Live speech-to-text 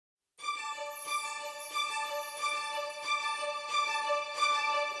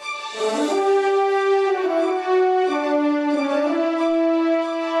Hello,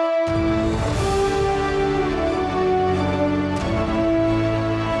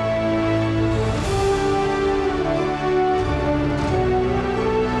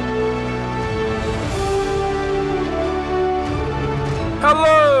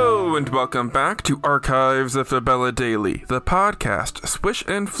 and welcome back to Archives of Fabella Daily, the podcast swish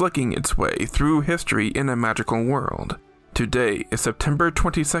and flicking its way through history in a magical world. Today is September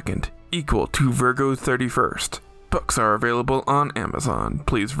 22nd, equal to Virgo 31st. Books are available on Amazon.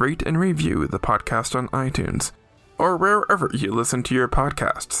 Please rate and review the podcast on iTunes, or wherever you listen to your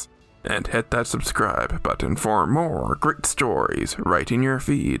podcasts. And hit that subscribe button for more great stories right in your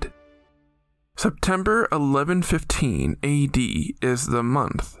feed. September 1115 AD is the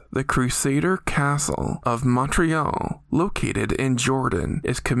month the Crusader Castle of Montreal, located in Jordan,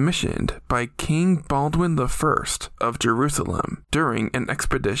 is commissioned by King Baldwin I of Jerusalem during an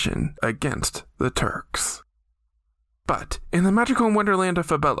expedition against the Turks. But in the magical wonderland of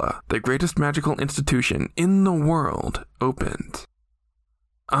Fabella, the greatest magical institution in the world opened.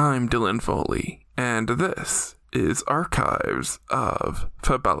 I'm Dylan Foley, and this is Archives of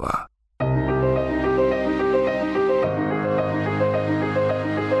Fabella.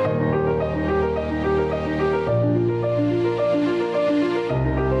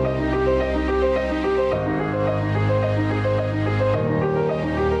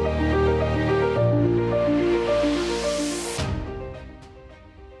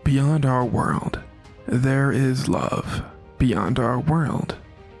 Beyond our world, there is love. Beyond our world,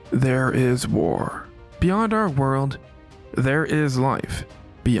 there is war. Beyond our world, there is life.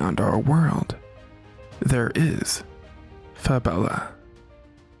 Beyond our world, there is Fabella.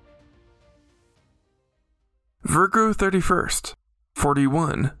 Virgo 31st,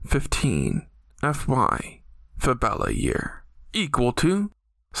 4115 FY, Fabella year, equal to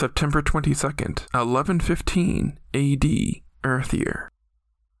September 22nd, 1115 AD, Earth year.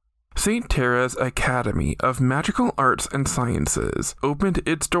 St. Tara's Academy of Magical Arts and Sciences opened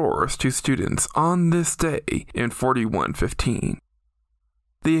its doors to students on this day in 4115.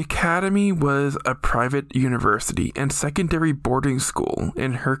 The Academy was a private university and secondary boarding school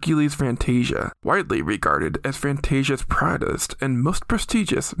in Hercules Fantasia, widely regarded as Fantasia's proudest and most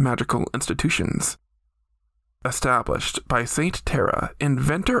prestigious magical institutions. Established by St. Tara,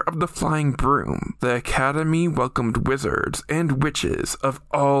 inventor of the flying broom, the Academy welcomed wizards and witches of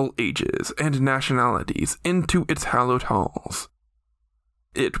all ages and nationalities into its hallowed halls.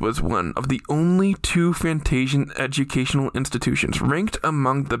 It was one of the only two Fantasian educational institutions ranked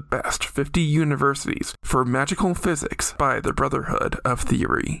among the best 50 universities for magical physics by the Brotherhood of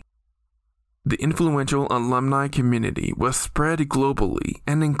Theory. The influential alumni community was spread globally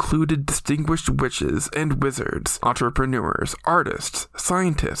and included distinguished witches and wizards, entrepreneurs, artists,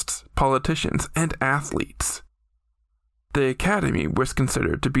 scientists, politicians, and athletes. The Academy was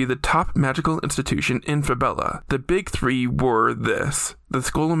considered to be the top magical institution in Fabella. The big three were the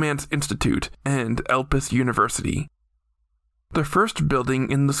Scholomance Institute, and Elpis University. The first building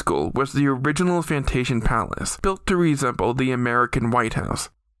in the school was the original Fantasian Palace, built to resemble the American White House.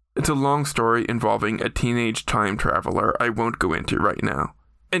 It's a long story involving a teenage time traveler I won't go into right now.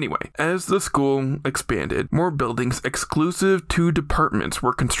 Anyway, as the school expanded, more buildings exclusive to departments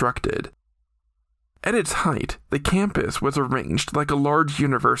were constructed. At its height, the campus was arranged like a large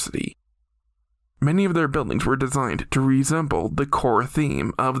university. Many of their buildings were designed to resemble the core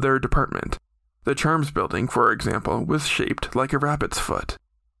theme of their department. The Charms building, for example, was shaped like a rabbit's foot.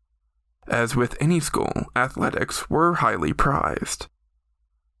 As with any school, athletics were highly prized.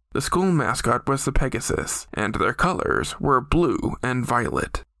 The school mascot was the Pegasus, and their colors were blue and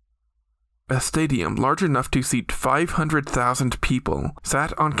violet. A stadium large enough to seat 500,000 people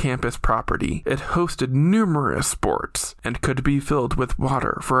sat on campus property. It hosted numerous sports and could be filled with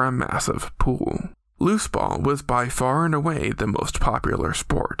water for a massive pool. Loose ball was by far and away the most popular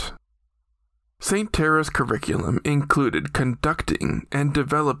sport. St. Tara's curriculum included conducting and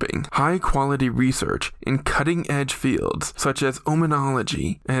developing high-quality research in cutting-edge fields such as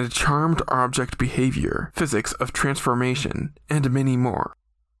omenology and charmed object behavior, physics of transformation, and many more.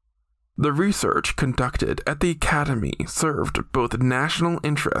 The research conducted at the Academy served both national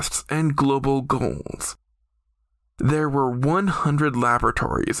interests and global goals. There were 100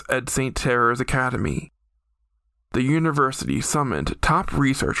 laboratories at St. Tara's Academy. The university summoned top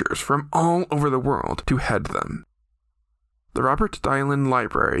researchers from all over the world to head them. The Robert Dylan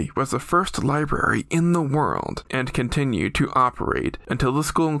Library was the first library in the world and continued to operate until the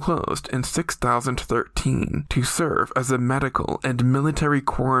school closed in 6013 to serve as a medical and military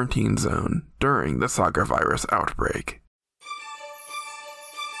quarantine zone during the Saga virus outbreak.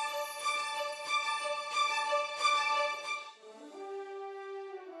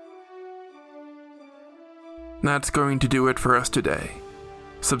 That's going to do it for us today.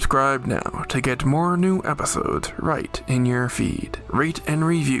 Subscribe now to get more new episodes right in your feed. Rate and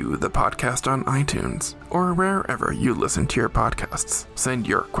review the podcast on iTunes or wherever you listen to your podcasts. Send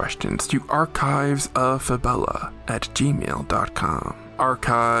your questions to archivesoffabella@gmail.com.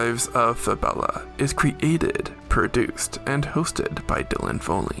 Archives of Fabella is created, produced, and hosted by Dylan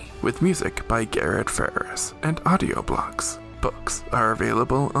Foley, with music by Garrett Ferris and audio blocks. Books are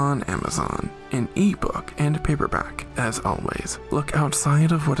available on Amazon in ebook and paperback. As always, look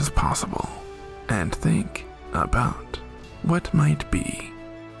outside of what is possible and think about what might be.